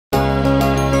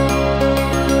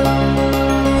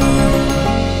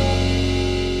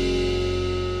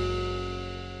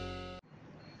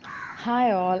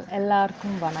Hi all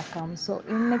எல்லாருக்கும் வணக்கம். So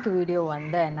இன்னைக்கு வீடியோ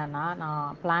வந்து என்னென்னா,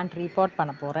 நான் பிளான்ட் ரீபாட்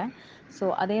பண்ண போகிறேன். ஸோ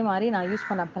அதே மாதிரி நான் யூஸ்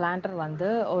பண்ண பிளான்டர் வந்து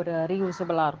ஒரு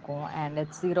ரீயூசபிளாக இருக்கும் அண்ட்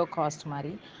இட்ஸ் ஜீரோ காஸ்ட்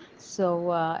மாதிரி. ஸோ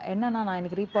என்னென்னா, நான்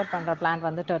இன்றைக்கி ரீபாட் பண்ணுற பிளான்ட்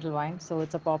வந்து turtle wine. So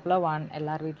it's a popular one,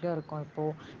 எல்லார் வீட்லேயும் இருக்கும்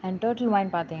இப்போது. அண்ட் டர்ட்டில்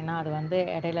வைன் பார்த்தீங்கன்னா, அது வந்து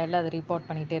இடையில அது ரீபாட்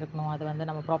பண்ணிகிட்டே இருக்கணும், அது வந்து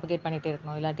நம்ம ப்ராபகேட் பண்ணிகிட்டே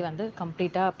இருக்கணும், இல்லாட்டி வந்து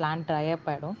கம்ப்ளீட்டாக பிளான்ட் ட்ரை அப்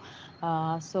ஆகிடும்.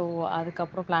 ஸோ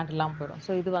அதுக்கப்புறம் பிளான்ட் இல்லாமல் போயிடும்.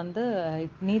 ஸோ இது வந்து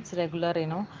இட் நீட்ஸ் ரெகுலர்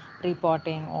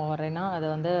ரீபாட்டிங் ஆர்னா அதை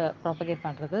வந்து ப்ராபகேட்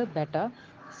பண்ணுறது பெட்டர்.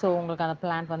 ஸோ உங்களுக்கு அந்த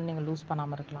பிளான்ட் வந்து நீங்கள் லூஸ்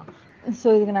பண்ணாமல் இருக்கலாம். ஸோ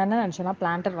இதுக்கு நான் என்ன நினச்சேன்னா,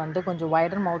 பிளான்டர் வந்து கொஞ்சம்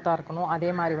வைடர் மவுத்தாக இருக்கணும்.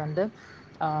 அதே மாதிரி வந்து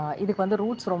இதுக்கு வந்து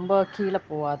ரூட்ஸ் ரொம்ப கீழே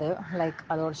போகாது, லைக்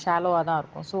அதோட ஷாலோவாக தான்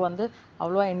இருக்கும். ஸோ வந்து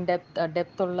அவ்வளோவா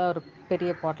டெப்த் உள்ள ஒரு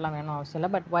பெரிய பாட்லாம் வேணும் அவசியம்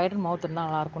இல்லை, பட் வைடர் மவுத் இருந்தால்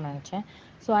நல்லாயிருக்கும்னு நினச்சேன்.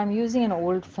 So I'm using an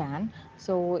old fan.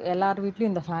 So எல்லார்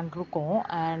வீட்லேயும் இந்த ஃபேன் இருக்கும்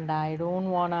and I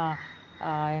don't want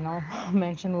you know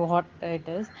mention what it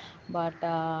is. But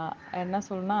என்ன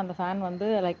சொல்லணும்னா, அந்த ஃபேன் வந்து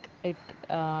like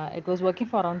it was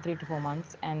working for around 3 to 4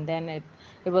 months and then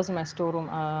it was my store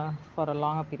room for a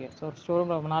longer period. So store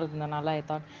room ரொம்ப நாள் இருந்தனால I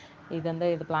thought இது வந்து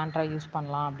இது பிளான்ட்டாக யூஸ்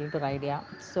பண்ணலாம் அப்படின்ட்டு ஒரு idea.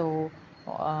 So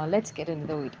let's get in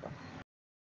the video.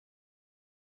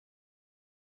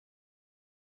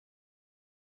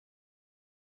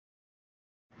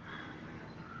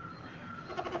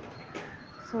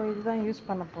 So இதுதான் யூஸ்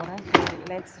பண்ண போகிறேன். So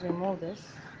let's remove this.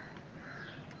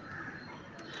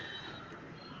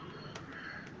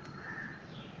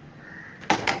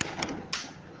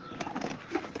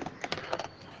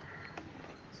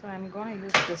 So I'm gonna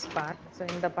use this part. So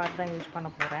இந்த பார்ட் தான் யூஸ் பண்ண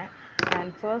போகிறேன்.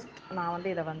 அண்ட் ஃபர்ஸ்ட் நான் வந்து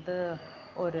இதை வந்து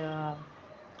ஒரு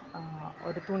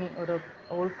ஒரு துணி, ஒரு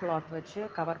ஓல்ட் கிளாத் வச்சு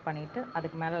கவர் பண்ணிவிட்டு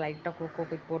அதுக்கு மேலே லைட்டாக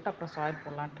கோகோபிட் போட்டு அப்புறம் சாயில்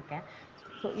போடலான்ட்ருக்கேன்.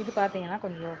 ஸோ இது பார்த்தீங்கன்னா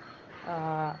கொஞ்சம்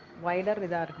வைடர்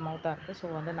இதாக இருக்குது, மவுத்தாக இருக்குது. ஸோ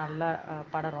வந்து நல்லா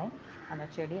படரும் அந்த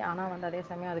செடி. ஆனால் வந்து அதே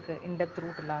சமயம் அதுக்கு இன்டெப்த்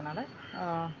ரூட் இல்லாதனால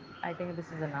ஐ திங்க்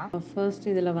திஸ் இஸ் என்னா. ஃபர்ஸ்ட்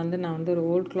இதில் வந்து நான் வந்து ஒரு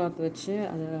ஓல்ட் கிளாத் வச்சு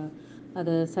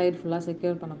அதை சைடு ஃபுல்லாக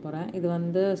செக்யூர் பண்ண போகிறேன். இது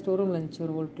வந்து ஸ்டோர் ரூமில் இருந்துச்சு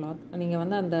ஒரு ஓல்ட் கிளாத். நீங்கள்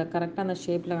வந்து அந்த கரெக்டாக அந்த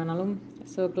ஷேப்பில் வேணாலும்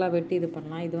சர்க்கிளாக வெட்டி இது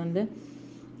பண்ணலாம். இது வந்து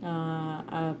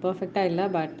பர்ஃபெக்டாக இல்லை,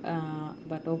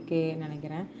 பட் ஓகே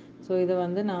நினைக்கிறேன். ஸோ இதை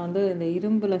வந்து நான் வந்து இந்த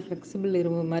இரும்பில் ஃப்ளெக்சிபிள்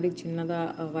இரும்பு மாதிரி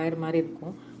சின்னதாக வயர் மாதிரி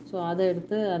இருக்கும். ஸோ அதை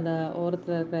எடுத்து அந்த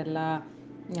ஓரத்தில் இருக்கிற எல்லா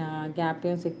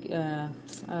கேப்பையும்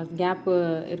கேப்பு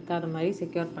இருக்காத மாதிரி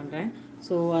செக்யூர் பண்ணுறேன்.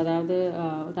 ஸோ அதாவது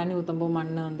தண்ணி ஊற்றும்போது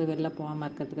மண் வந்து வெளில போகாமல்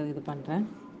இருக்கிறதுக்கு இது பண்ணுறேன்.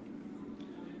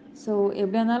 ஸோ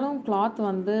எப்படியா இருந்தாலும் கிளாத்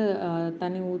வந்து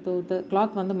தண்ணி ஊற்ற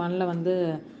கிளாத் வந்து மண்ணில் வந்து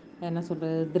என்ன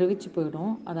சொல்கிறது, திரவிச்சு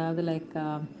போயிடும். அதாவது லைக்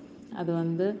அது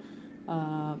வந்து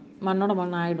மண்ணோட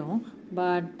மண் ஆகிடும்.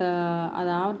 பட் அது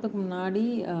ஆகிறதுக்கு முன்னாடி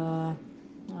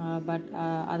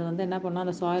அது வந்து என்ன பண்ணால்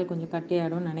அந்த சாயில் கொஞ்சம் கட்டி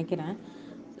ஆகிடும்னு நினைக்கிறேன்.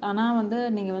 ஆனால் வந்து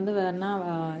நீங்கள் வந்து வேறுனா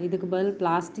இதுக்கு பதில்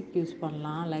பிளாஸ்டிக் யூஸ்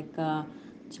பண்ணலாம், லைக்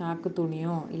சாக்கு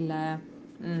துணியோ இல்லை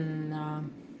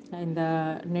இந்த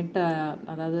நெட்டு,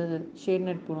 அதாவது ஷேட்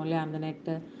நெட் போடும் இல்லையா, அந்த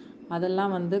நெட்டு,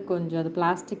 அதெல்லாம் வந்து கொஞ்சம் அது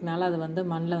பிளாஸ்டிக்னால அது வந்து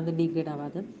மண்ணில் வந்து டீக்ரேட்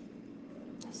ஆகாது.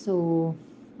 ஸோ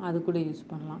அது கூட யூஸ்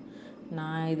பண்ணலாம்.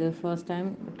 நான் இது ஃபர்ஸ்ட் டைம்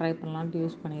ட்ரை பண்ணலான்ட்டு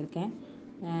யூஸ் பண்ணியிருக்கேன்.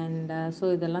 அண்ட்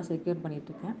ஸோ இதெல்லாம் செக்யூர்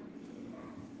பண்ணிகிட்ருக்கேன்.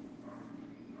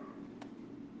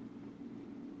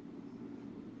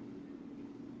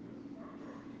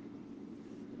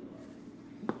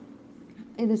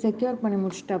 இது செக்யூர் பண்ணி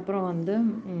முடிச்சிட்ட அப்புறம் வந்து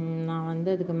நான் வந்து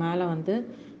அதுக்கு மேலே வந்து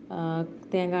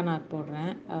தேங்காய் நார்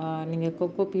போடுறேன். நீங்கள்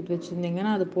கொக்கோ பீட்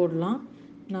வச்சுருந்தீங்கன்னா அது போடலாம்.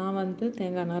 நான் வந்து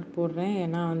தேங்காய் நார் போடுறேன்,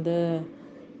 ஏன்னா வந்து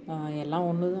எல்லாம்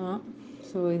ஒன்று தான்.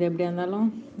 ஸோ இது எப்படியா இருந்தாலும்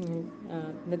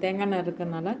இந்த தேங்காய் நார்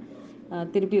இருக்கிறதுனால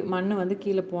திருப்பி மண் வந்து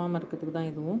கீழே போகாமல் இருக்கிறதுக்கு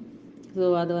தான் இதுவும். ஸோ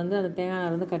அது வந்து அந்த தேங்காய்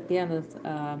நார் வந்து கட்டியாக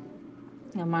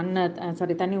அந்த மண்ணை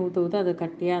தண்ணி ஊற்ற அது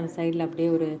கட்டியாக அந்த சைடில் அப்படியே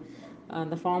ஒரு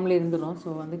அந்த ஃபார்மில் இருந்துடும். ஸோ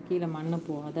வந்து கீழே மண்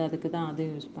போகாது, அதுக்கு தான்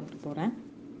அதையும் யூஸ் பண்ணிட்டு போகிறேன்.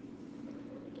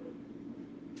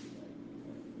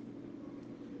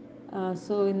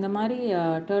 ஸோ இந்த மாதிரி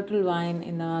டர்ட்டில் வைன்,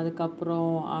 அதுக்கப்புறம்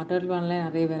டர்ட்டில் வைன்லேயே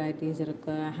நிறைய வெரைட்டிஸ்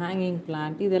இருக்குது. ஹேங்கிங்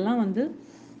பிளான்ட், இதெல்லாம் வந்து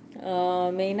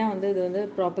மெயினாக வந்து இது வந்து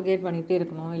ப்ராப்பகேட் பண்ணிகிட்டே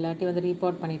இருக்கணும், இல்லாட்டி வந்து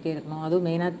ரீபாட் பண்ணிகிட்டே இருக்கணும். அதுவும்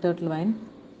மெயினாக டர்ட்டில் வைன்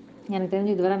எனக்கு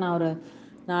தெரிஞ்சு இதுவரை நான் ஒரு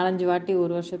 4-5 வாட்டி,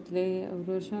 ஒரு வருஷத்துலேயே, ஒரு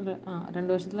வருஷம் இல்லை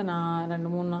 2 வருஷத்தில் நான்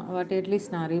 2-3 வாட்டி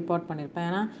அட்லீஸ்ட் நான் ரீபாட் பண்ணியிருப்பேன்.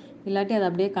 ஏன்னா இல்லாட்டி அது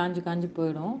அப்படியே காஞ்சி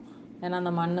போயிடும். ஏன்னா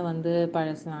அந்த மண் வந்து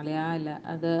பழசுனாலையா இல்லை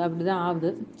அது அப்படி தான்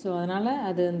ஆகுது. ஸோ அதனால்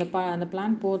அது அந்த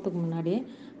பிளான்ட் போகிறதுக்கு முன்னாடியே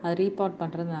அது ரீபாட்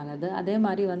பண்ணுறது நல்லது. அதே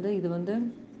மாதிரி வந்து இது வந்து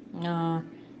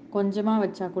கொஞ்சமாக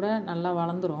வச்சா கூட நல்லா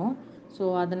வளர்ந்துடும். ஸோ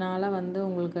அதனால் வந்து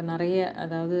உங்களுக்கு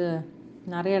அதாவது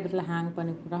நிறைய இடத்துல ஹேங்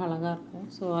பண்ணி கூட அழகாக இருக்கும்.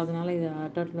 ஸோ அதனால் இதை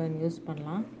டர்ட்டில் வைன் யூஸ்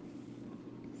பண்ணலாம்.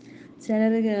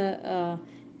 சிலருக்கு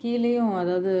கீழேயும்,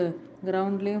 அதாவது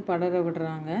கிரவுண்ட்லேயும் படர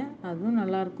விடுறாங்க, அதுவும்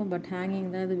நல்லாயிருக்கும். பட்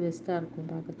ஹேங்கிங் தான் இது பெஸ்ட்டாக இருக்கும்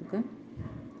பார்க்குறதுக்கு.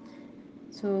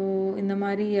 ஸோ இந்த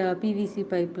மாதிரி பிவிசி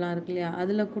பைப்லாம் இருக்கு இல்லையா,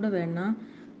 அதில் கூட வேணால்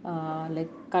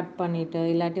லைக் கட் பண்ணிவிட்டு,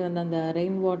 இல்லாட்டி வந்து அந்த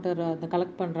ரெயின் வாட்டர் அந்த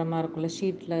கலெக்ட் பண்ணுற மாதிரி இருக்கும்ல,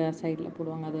 ஷீட்டில் சைடில்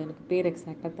போடுவாங்க, அது எனக்கு பேர்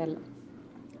எக்ஸாக்டாக தெரில.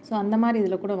 ஸோ அந்த மாதிரி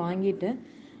இதில் கூட வாங்கிட்டு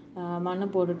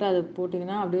மண் போட்டுட்டு அது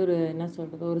போட்டிங்கன்னா அப்படியே ஒரு என்ன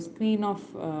சொல்கிறது, ஒரு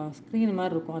ஸ்க்ரீன்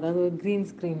மாதிரி இருக்கும், அதாவது ஒரு க்ரீன்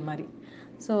ஸ்க்ரீன் மாதிரி.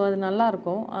 ஸோ அது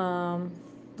நல்லாயிருக்கும்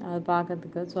அது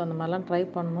பார்க்கறதுக்கு. ஸோ அந்த மாதிரிலாம் ட்ரை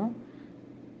பண்ணணும்.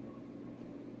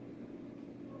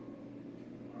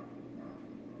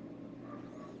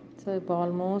 ஸோ இப்போ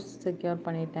ஆல்மோஸ்ட் செக்யூர்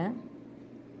பண்ணிட்டேன்.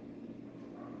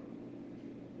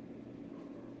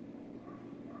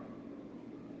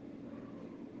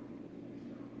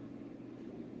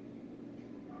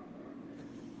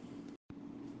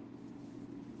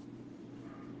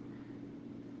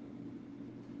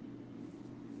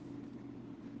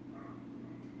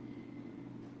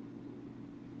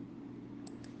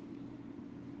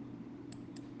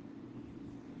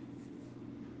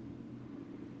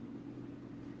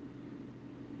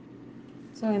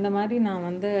 ஸோ இந்த மாதிரி நான்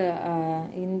வந்து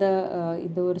இந்த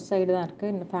இது ஒரு சைடு தான்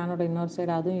இருக்குது, இந்த ஃபேனோட இன்னொரு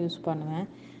சைடு அதுவும் யூஸ் பண்ணுவேன்.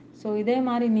 ஸோ இதே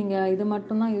மாதிரி நீங்கள் இது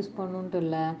மட்டும்தான் யூஸ் பண்ணணுன்ட்டு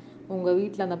இல்லை, உங்கள்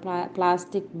வீட்டில் அந்த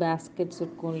பிளாஸ்டிக் பேஸ்கெட்ஸ்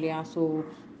இருக்கும் இல்லையா, ஸோ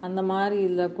அந்த மாதிரி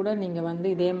இதில் கூட நீங்கள் வந்து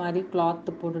இதே மாதிரி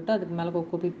கிளாத்து போட்டுட்டு அதுக்கு மேலே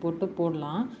கொக்கோபீட் போட்டு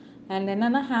போடலாம். அண்ட்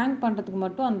என்னென்னா ஹேங் பண்ணுறதுக்கு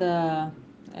மட்டும் அந்த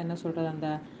என்ன சொல்கிறது, அந்த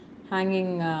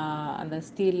ஹேங்கிங் அந்த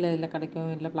ஸ்டீலில் இதில்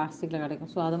கிடைக்கும், இல்லை பிளாஸ்டிக்கில்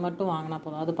கிடைக்கும். ஸோ அது மட்டும் வாங்கினா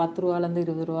போதும். அது 10 ரூபாலேருந்து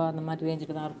 20 ரூபா அந்த மாதிரி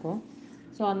ரேஞ்சுக்கு தான் இருக்கும்.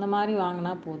 ஸோ அந்த மாதிரி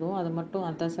வாங்கினா போதும். அது மட்டும்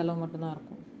அந்த செலவு மட்டும்தான்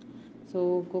இருக்கும். ஸோ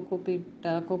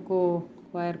கொக்கோ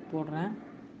ஒயர் போடுறேன்.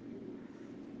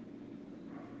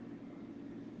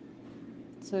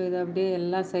 ஸோ இதை அப்படியே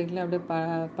எல்லா சைட்லையும் அப்படியே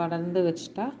படர்ந்து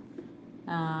வச்சுட்டா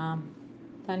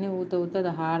தண்ணி ஊற்ற ஊற்ற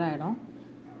அது ஹார்ட் ஆகிடும்.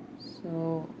 ஸோ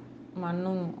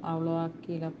மண்ணும் அவ்வளோவா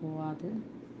கீழே போகாது.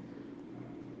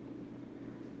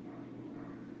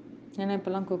 ஏன்னா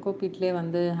இப்போல்லாம் கொக்கோ பீட்லேயே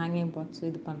வந்து ஹேங்கிங் பாட்ஸ்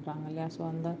இது பண்ணுறாங்க இல்லையா, ஸோ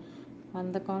அந்த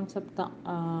அந்த கான்செப்ட் தான்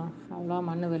அவ்வளோ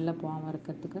மண் வெளில போகாமல்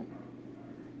இருக்கிறதுக்கு.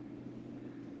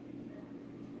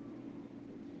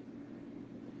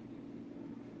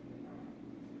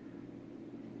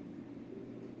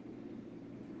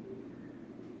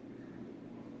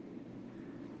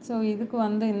 ஸோ இதுக்கு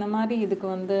வந்து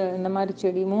இந்த மாதிரி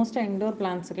செடி மோஸ்ட்டாக இன்டோர்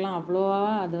பிளான்ட்ஸுக்கெலாம் அவ்வளோவா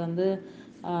அது வந்து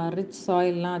ரிச்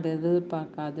சாயில்லாம் அது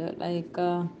எதிர்பார்க்காது. லைக்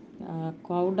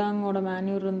கவுடாங்கோட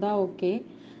மேன்யூர் இருந்தால் ஓகே,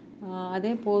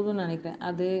 அதே போதும்னு நினைக்கிறேன்.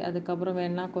 அதுக்கப்புறம்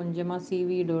வேணால் கொஞ்சமாக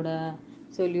சீவீடோட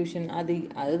சொல்யூஷன் அது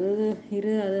அது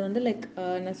அது வந்து லைக்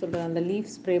என்ன சொல்கிறது, அந்த லீஃப்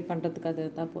ஸ்ப்ரே பண்ணுறதுக்கு அது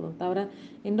தான் போதும். தவிர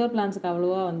இன்டோர் பிளான்ட்ஸுக்கு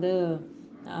அவ்வளோவா வந்து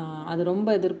அது ரொம்ப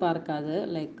எதிர்பார்க்காது,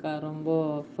 லைக் ரொம்ப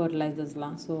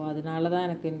ஃபர்டிலைசர்ஸ்லாம். ஸோ அதனால தான்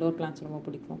எனக்கு இன்டோர் பிளான்ட்ஸ் ரொம்ப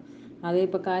பிடிக்கும். அதே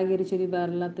இப்போ காய்கறி செடி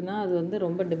வேறு எல்லாத்துனா அது வந்து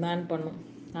ரொம்ப டிமாண்ட் பண்ணும்.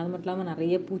 அது மட்டும் இல்லாமல்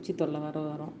நிறைய பூச்சி தொல்லை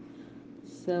வரும்.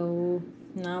 ஸோ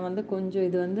நான் வந்து கொஞ்சம்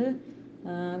இது வந்து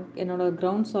என்னோடய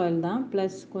கிரவுண்ட் சாயில் தான்,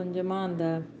 ப்ளஸ் கொஞ்சமாக அந்த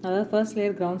அதாவது ஃபர்ஸ்ட்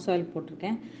லேயர் கிரவுண்ட் சாயில்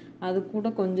போட்டிருக்கேன். அது கூட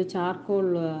கொஞ்சம்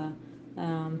சார்கோல்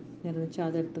இருந்துச்சு,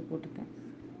 அதை எடுத்து போட்டிருக்கேன்.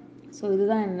 ஸோ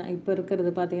இதுதான் என்ன இப்போ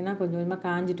இருக்கிறது பார்த்தீங்கன்னா கொஞ்சம் கொஞ்சமாக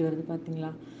காஞ்சிட்டு வருது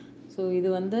பார்த்தீங்களா. ஸோ இது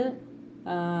வந்து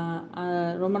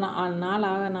ரொம்ப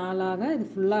நாளாக இது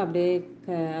ஃபுல்லாக அப்படியே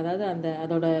அதாவது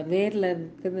அதோட வேரில்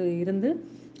இருந்து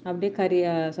அப்படியே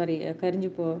கரிஞ்சு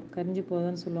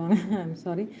போகுதுன்னு சொல்லுவாங்க. ஐம்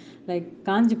சாரி, லைக்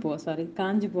காஞ்சி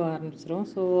போக ஆரம்பிச்சிடும்.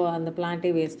 ஸோ அந்த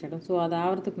பிளான்ட்டே வேஸ்ட் ஆகிடும். ஸோ அது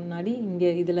ஆகிறதுக்கு முன்னாடி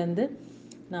இதுலேருந்து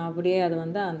நான் அப்படியே அதை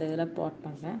வந்து அந்த இதில் பாட்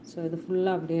பண்ணுறேன். ஸோ இது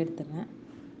ஃபுல்லாக அப்படியே எடுத்துடுறேன்.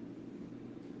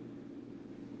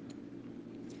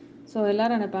 ஸோ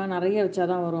எல்லோரும் நினைப்பாங்க நிறைய வச்சா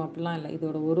தான் வரும், அப்படிலாம் இல்லை.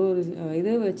 இதோட ஒரு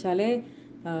இது வச்சாலே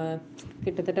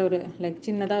கிட்டத்தட்ட ஒரு லைக்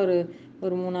சின்னதாக ஒரு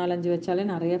 3-4-5 வச்சாலே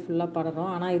நிறைய ஃபுல்லாக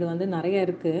படரும். ஆனால் இது வந்து நிறைய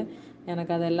இருக்குது.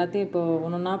 எனக்கு அது எல்லாத்தையும் இப்போது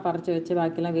ஒன்று ஒன்றா பறித்து வச்சு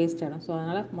பாக்கியெல்லாம் வேஸ்ட் ஆகிடும். ஸோ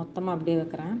அதனால் மொத்தமாக அப்படியே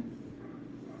வைக்கிறேன்.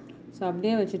 ஸோ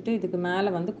அப்படியே வச்சுட்டு இதுக்கு மேலே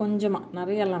வந்து கொஞ்சமாக,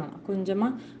 நிறையெல்லாம் வேணாம்,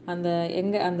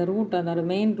 கொஞ்சமாக அந்த ரூட், அதோட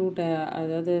மெயின் ரூட்டை,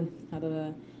 அதாவது அதோட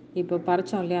இப்போ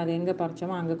பறித்தோம் இல்லையா, அது எங்கே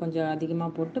பறித்தோமோ அங்கே கொஞ்சம்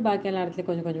அதிகமாக போட்டு பாக்கி எல்லா இடத்துலையும்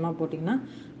கொஞ்சம் கொஞ்சமாக போட்டிங்கன்னா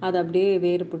அது அப்படியே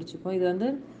வேர் பிடிச்சிக்கும். இது வந்து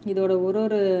இதோட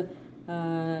ஒரு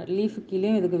லீஃபு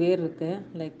கீழேயும் இதுக்கு வேர் இருக்குது,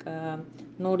 லைக்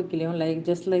நோடு கீழேயும், like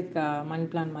just like money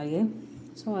plant மாதிரியே.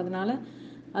 ஸோ அதனால்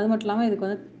அது மட்டும் இல்லாமல் இதுக்கு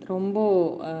வந்து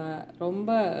ரொம்ப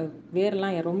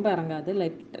வேர்லாம் ரொம்ப இறங்காது,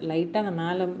 லைட்டாக அந்த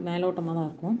மேலோட்டமாக தான்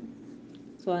இருக்கும்.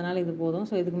 ஸோ அதனால் இது போதும்.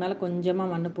 ஸோ இதுக்கு மேலே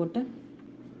கொஞ்சமாக மண் போட்டு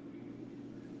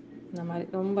இந்த மாதிரி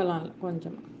ரொம்பலாம் இல்லை,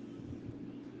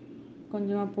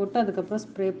 கொஞ்சமாக போட்டு அதுக்கப்புறம்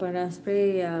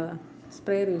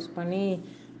ஸ்ப்ரேயர் யூஸ் பண்ணி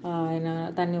என்ன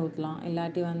தண்ணி ஊற்றலாம்.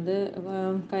 இல்லாட்டி வந்து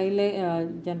கையிலே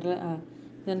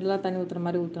ஜென்ரலாக தண்ணி ஊற்றுற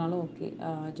மாதிரி ஊற்றினாலும் ஓகே,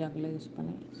 ஜக்கில் யூஸ்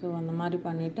பண்ணி. ஸோ அந்த மாதிரி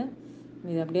பண்ணிவிட்டு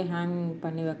இதை அப்படியே ஹேங்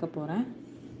பண்ணி வைக்க போகிறேன்.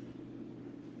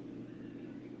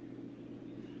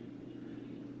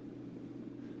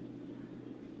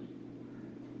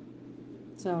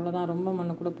 ஸோ அவ்வளோதான். ரொம்ப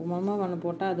மண் கூட ரொம்ப மண்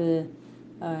போட்டால் அது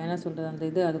என்ன சொல்கிறது, அந்த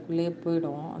இது அதுக்குள்ளேயே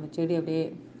போயிடும். அந்த செடி அப்படியே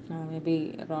மேபி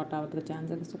ராட் ஆகிறதுக்கு சான்ஸ்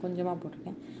இருக்குது. ஸோ கொஞ்சமாக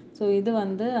போட்டிருக்கேன். ஸோ இது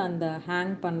வந்து அந்த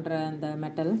ஹேங் பண்ணுற அந்த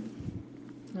மெட்டல்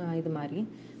இது மாதிரி.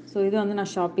 ஸோ இது வந்து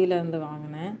நான் ஷாப்பியில் இருந்து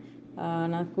வாங்கினேன்.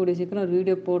 நான் கூடிய சீக்கிரம் ஒரு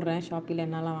வீடியோ போடுறேன் ஷாப்பியில்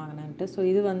என்னெல்லாம் வாங்கினேன்ட்டு. ஸோ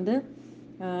இது வந்து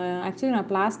ஆக்சுவலி நான்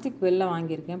பிளாஸ்டிக் வெளில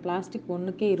வாங்கியிருக்கேன். பிளாஸ்டிக்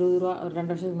ஒன்றுக்கே 20 ரூபா. ஒரு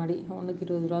 2 வருஷத்துக்கு முன்னாடி ஒன்றுக்கு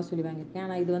 20 ரூபா சொல்லி வாங்கியிருக்கேன்.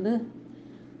 ஆனால் இது வந்து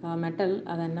மெட்டல்.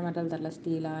 அது என்ன மெட்டல் தெரில,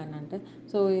 ஸ்டீலா என்னன்ட்டு.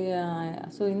 ஸோ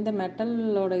ஸோ இந்த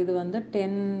மெட்டலோட இது வந்து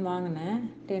 10 வாங்கினேன்.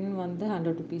 10 வந்து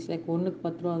 100 ருபீஸ், லைக் ஒன்றுக்கு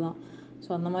 10 ரூபா தான். ஸோ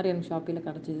அந்த மாதிரி எனக்கு ஷாப்பியில்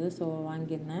கிடச்சிது. ஸோ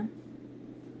வாங்கியிருந்தேன்.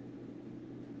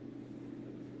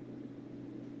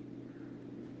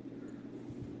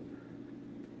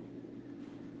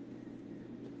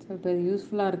 ஸோ இப்போ இது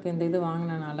யூஸ்ஃபுல்லாக இருக்குது. இந்த இது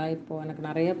வாங்கினனால இப்போது எனக்கு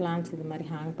நிறைய பிளான்ஸ் இது மாதிரி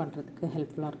ஹேங் பண்ணுறதுக்கு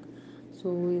ஹெல்ப்ஃபுல்லாக இருக்குது. ஸோ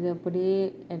இது அப்படியே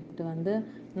எடுத்துகிட்டு வந்து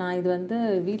நான் இது வந்து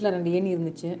வீட்டில் 2 ஏணி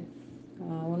இருந்துச்சு.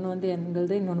 ஒன்று வந்து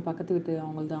எங்களுது, இன்னொன்று பக்கத்து வீட்டு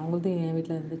அவங்களது என்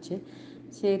வீட்டில் இருந்துச்சு.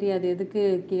 சரி, அது எதுக்கு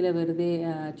கீழே வருதே,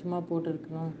 சும்மா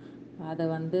போட்டுருக்கணும், அதை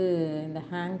வந்து இந்த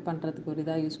ஹேங் பண்ணுறதுக்கு ஒரு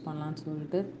இதாக யூஸ் பண்ணலான்னு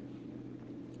சொல்லிட்டு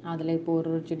அதில் இப்போ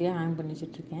ஒரு செடியாக ஹேங் பண்ணி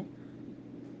வச்சிட்ருக்கேன்.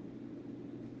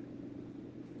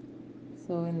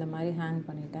 ஸோ இந்த மாதிரி ஹேங்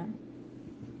பண்ணிட்டேன்.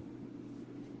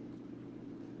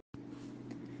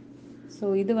 ஸோ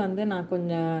இது வந்து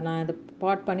நான் இதை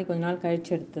பாட் பண்ணி கொஞ்ச நாள்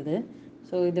கழிச்சு எடுத்தது.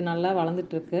 ஸோ இது நல்லா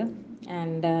வளர்ந்துட்டுருக்கு.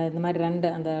 அண்ட் இந்த மாதிரி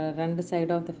ரெண்டு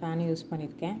side of the fan use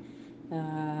பண்ணியிருக்கேன்.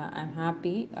 I am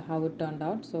happy how it turned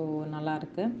out. So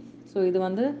நல்லாயிருக்கு. ஸோ இது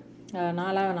வந்து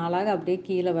நாளாக அப்படியே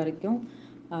கீழே வரைக்கும்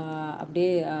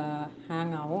அப்படியே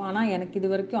ஹேங் ஆகும். ஆனால் எனக்கு இது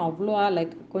வரைக்கும் அவ்வளோவா,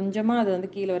 லைக் கொஞ்சமாக அது வந்து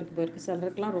கீழே வரைக்கும் போயிருக்கு.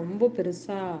 சிலருக்குலாம் ரொம்ப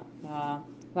பெருசாக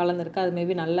வளர்ந்துருக்கு. அது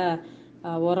மேபி நல்ல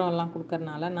உரம்லாம்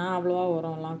கொடுக்கறனால. நான் அவ்வளோவா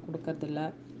உரம்லாம் கொடுக்கறதில்ல.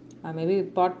 மேபி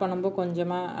பாட் பண்ணும்போது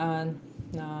கொஞ்சமாக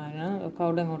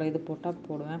கவுடங்கோட இது போட்டால்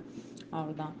போடுவேன்,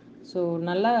 அவ்வளோதான். ஸோ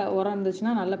நல்லா உரம்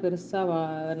இருந்துச்சுன்னா நல்லா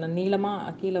பெருசாக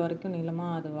நீளமாக கீழே வரைக்கும்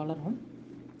நீளமாக அது வளரும்.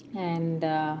 அண்ட்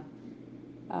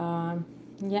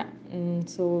யா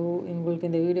ஸோ உங்களுக்கு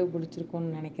இந்த வீடியோ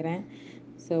பிடிச்சிருக்குன்னு நினைக்கிறேன்.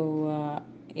 ஸோ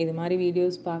இது மாதிரி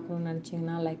வீடியோஸ் பார்க்கணுன்னு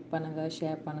நினச்சிங்கன்னா லைக் பண்ணுங்கள்,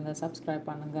 ஷேர் பண்ணுங்கள், சப்ஸ்கிரைப்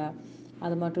பண்ணுங்கள்.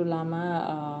 அது மட்டும்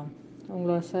இல்லாமல்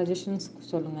உங்களோட சஜஷன்ஸ்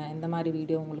சொல்லுங்கள். எந்த மாதிரி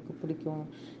வீடியோ உங்களுக்கு பிடிக்கும்,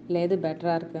 இல்லை எது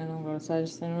பெட்டராக இருக்குன்னு உங்களோட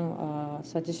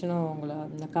சஜஷனும் உங்களை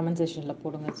இந்த கமெண்ட் செக்ஷனில்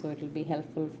போடுங்க. So it will be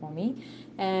helpful for me.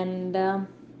 And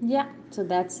yeah, so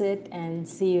that's it, and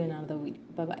see you in another video.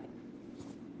 Bye bye.